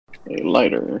A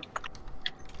lighter.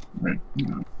 Right.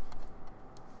 Yeah.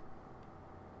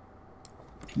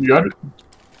 You got it?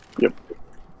 Yep.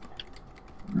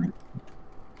 Right.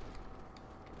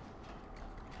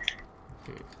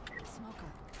 Smoker,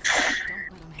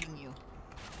 don't let him hang you.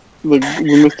 Look,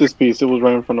 we missed this piece. It was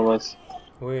right in front of us.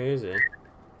 Where is it?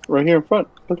 Right here in front.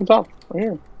 Look on top. Right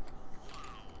here.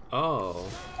 Oh,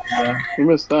 We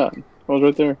missed that. It was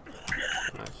right there.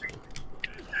 I see.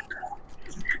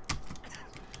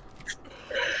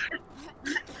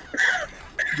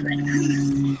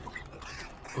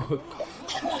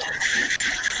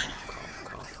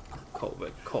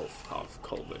 COVID, cough,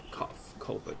 COVID, cough,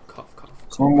 COVID, cough.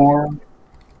 Some more.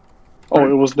 Oh,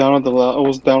 it was down at the it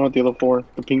was down at the other floor.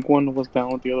 The pink one was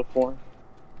down at the other floor.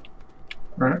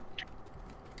 Right.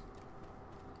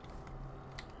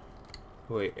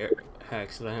 Wait,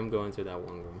 Hex, let him go into that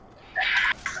one room.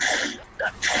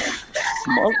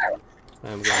 What?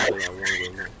 Let him go into that one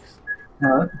room, Hex.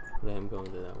 Alright. Let him go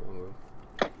into that one room.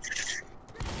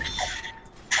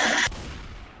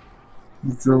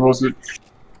 Which room was it?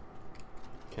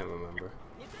 Can't remember.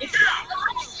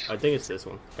 I think it's this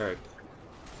one. Eric.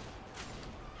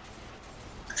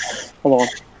 Hold on.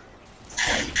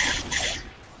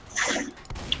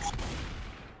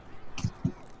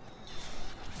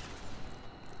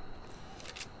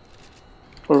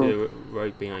 To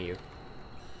right behind you.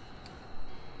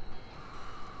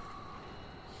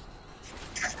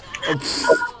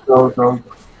 Oh,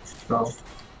 Go.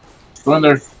 Go in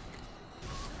there.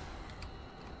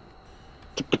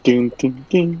 Ding, ding,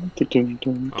 ding, ding, ding,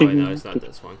 ding, oh wait, no, it's not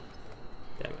this one.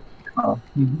 Damn it. Oh.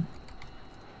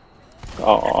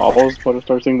 Oh, I was about to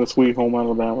start singing the Sweet Home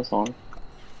Alabama song.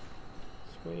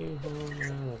 Sweet home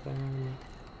Alabama.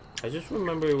 I just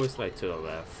remember it was like to the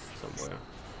left somewhere.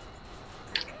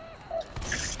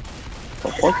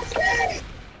 The fuck?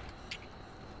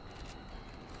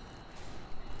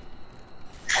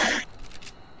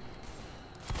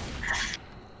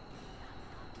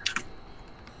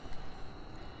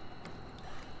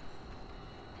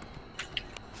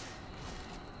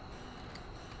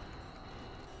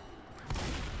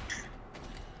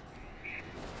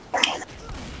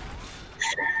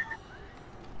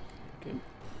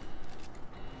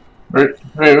 Wait.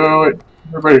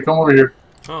 Everybody, come over here.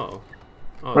 Oh,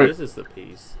 Wait. This is the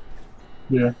piece.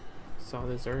 Yeah. Saw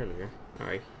this earlier.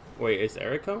 Alright. Wait, is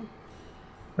Eric home?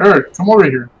 Eric, come over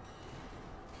here.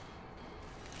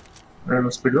 Alright,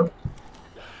 let's pick up.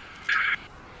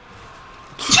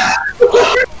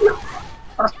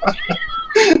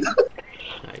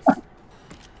 Nice.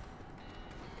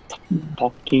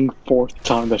 Fucking fourth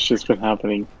time that shit's been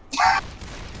happening.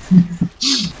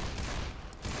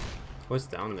 What's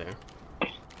down there?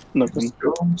 Nothing. Let's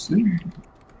go see.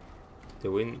 Did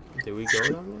we go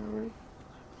down there already?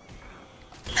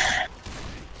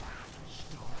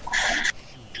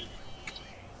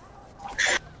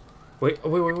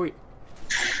 Wait.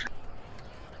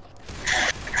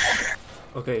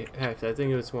 Okay, Hex, I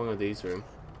think it's one of these rooms.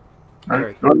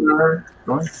 Alright, go in there.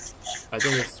 Go in. I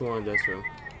think it's one of this room.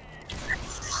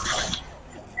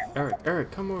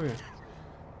 Eric, come over here.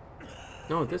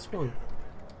 No, this one.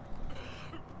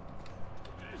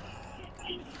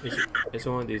 It's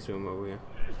one of these rooms over here.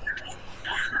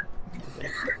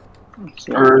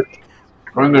 Alright,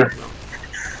 go in there. No.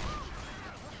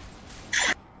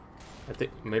 I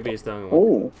think maybe it's down one.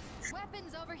 Oh,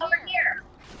 Weapons over here.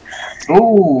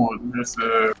 Oh, there's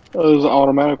a that was an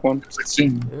automatic one.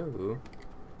 16. Ooh.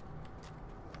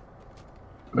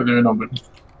 They're doing open.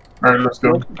 Alright, let's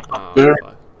go. Oh, There.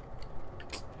 fuck.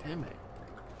 Damn it.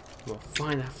 We'll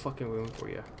find that fucking room for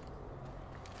you.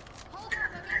 Hold up,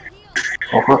 I gotta heal.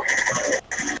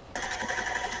 Okay.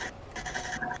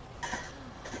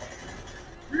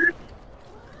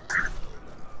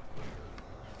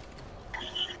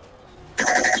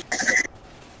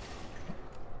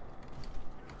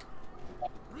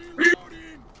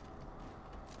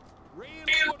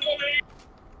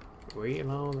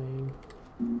 Reloading.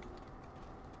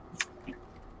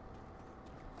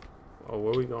 Oh,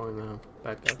 where are we going now?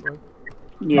 Back that way?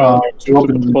 Yeah, to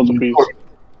open it's puzzle the piece. door.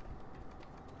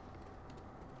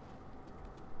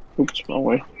 Oops, wrong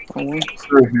way.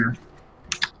 It's right here.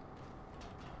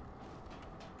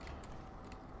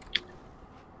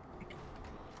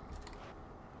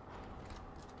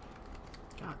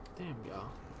 God damn,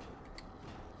 y'all.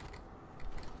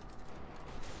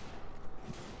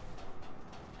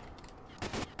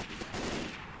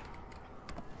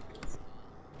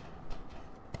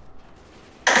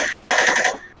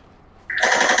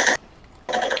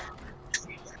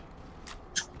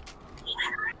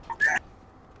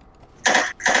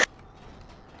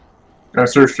 Can I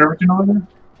search everything over there?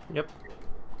 Yep.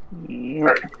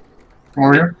 Yep. Come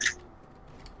over here.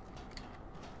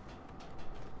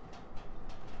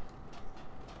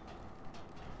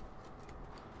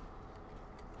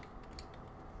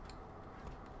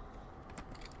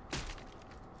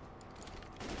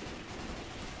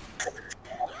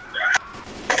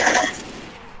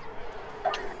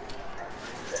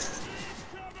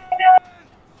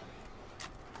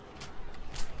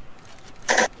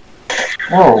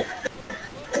 Whoa.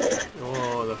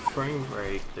 Oh, the frame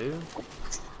rate, dude.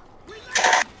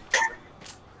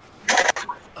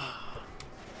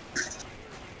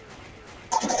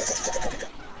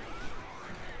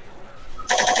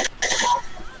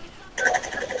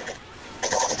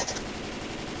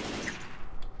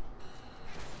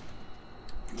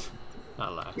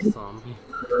 That last zombie.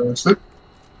 Sit.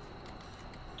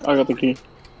 I got the key.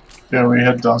 Yeah, we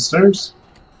head downstairs.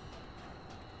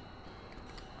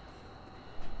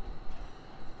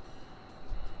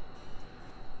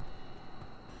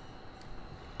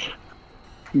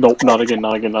 Nope, not again,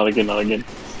 not again, not again, not again.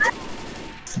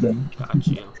 Then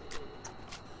Gotcha.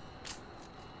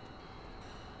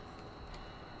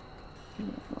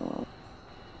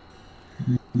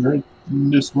 right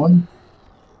this one.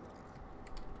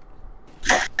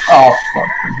 Oh fuck.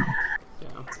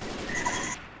 Yeah.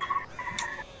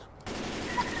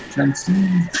 Can't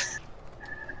see.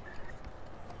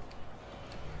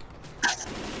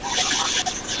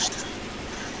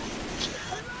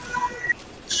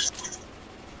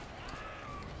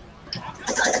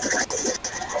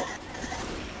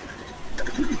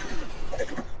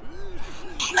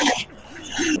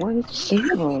 Where is the save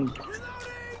room?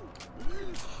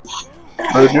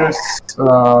 I guess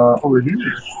over here.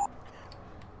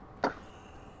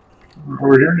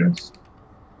 Over here, yes.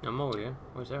 I'm over here.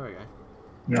 Where's that guy?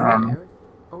 Yeah, I don't know.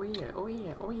 Oh yeah, oh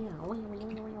yeah, oh yeah, oh yeah, oh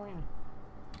yeah, oh yeah.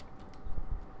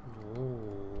 No.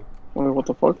 Wait, what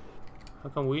the fuck? How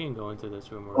come we didn't go into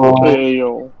this room? Oh. Hey,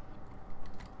 yo.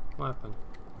 What happened?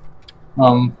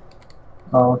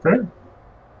 Okay.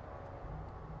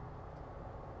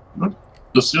 Look,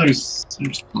 the ceiling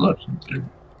seems split.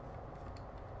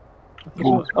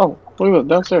 Oh, look at that,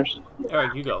 downstairs.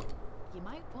 Eric, you go. You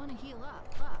might want to heal up.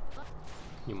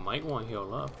 You might want to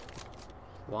heal up.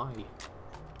 Why?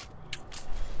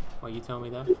 Why you tell me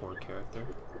that for, character?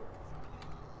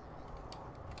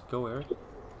 Go, Eric.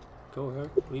 Go,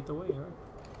 Eric. Lead the way, Eric.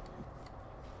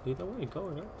 Lead the way. Go,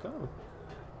 Eric. Go.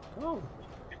 Go.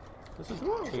 There's a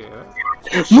door over here,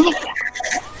 Eric. Motherfucker!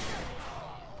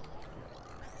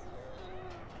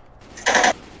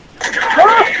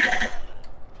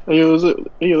 Hey, yo,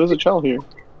 there's a child here.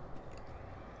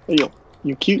 Hey, yo,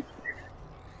 you cute.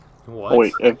 What? Oh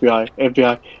wait, FBI.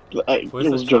 Where's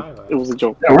It was the a joke. child? It was a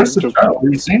joke. Yeah, where's It the was a joke. child?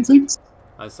 Have you seen things?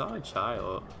 I saw a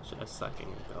child a second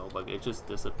ago, but it just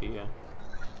disappeared.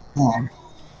 Oh.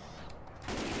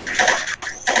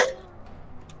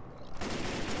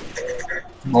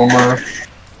 Boomer.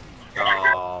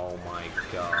 Oh my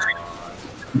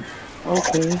god.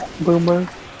 Okay, boomer.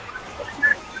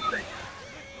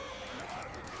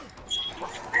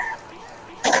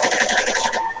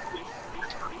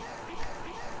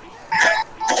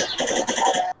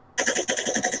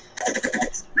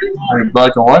 Are you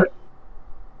black and white?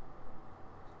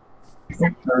 Oh, there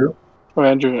you go. Oh,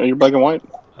 Andrew, are you black and white?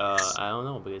 I don't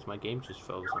know because my game just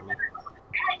froze on me.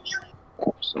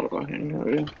 So,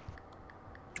 yeah.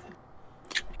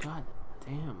 God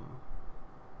damn.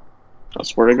 I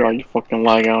swear to God, you fucking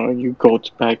lag out and you go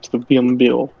back to the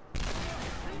bill.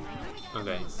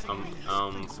 Okay,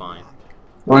 I'm fine.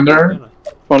 Go in there.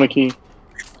 Phone a key.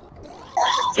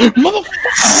 Motherfucker!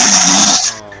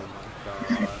 Oh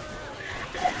my god.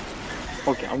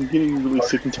 Okay, I'm getting really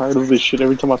sick and tired of this shit.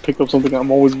 Every time I pick up something, I'm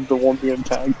always the one being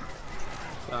tagged.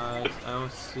 Guys, I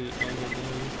don't see anything.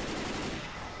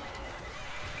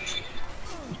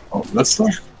 Oh, that's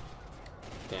stuff.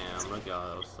 Damn, look at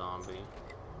all those zombies.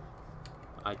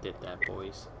 I did that,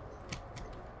 boys.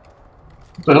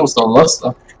 What the hell's the left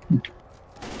stuff?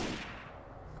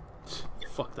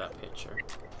 Fuck that picture.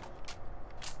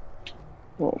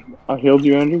 Well, I healed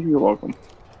you, Andrew. You're welcome.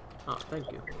 Oh,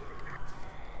 thank you.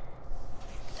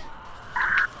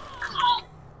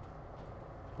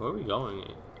 Where are we going?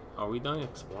 Are we done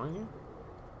exploring here?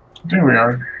 I think we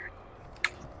are.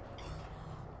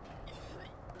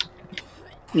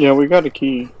 Yeah, we got a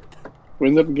key. We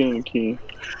ended up getting a key.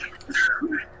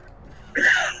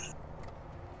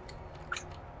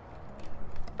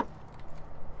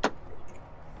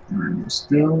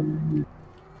 Still.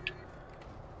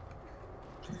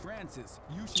 Francis,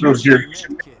 you Through should here. use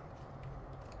your med kit.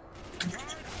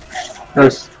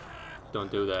 Guys,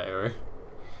 Don't do that, Eric.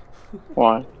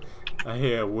 Why? I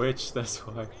hear a witch, that's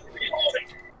why.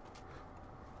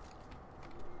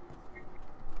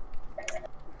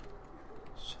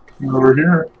 Over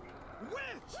here.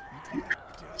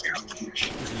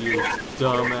 You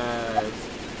dumbass.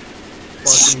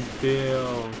 Fucking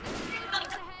Bill.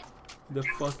 The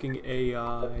fucking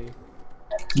AI.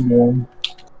 Yeah.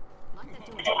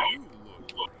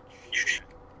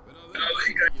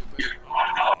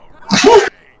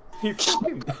 He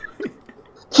fucking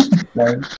Right.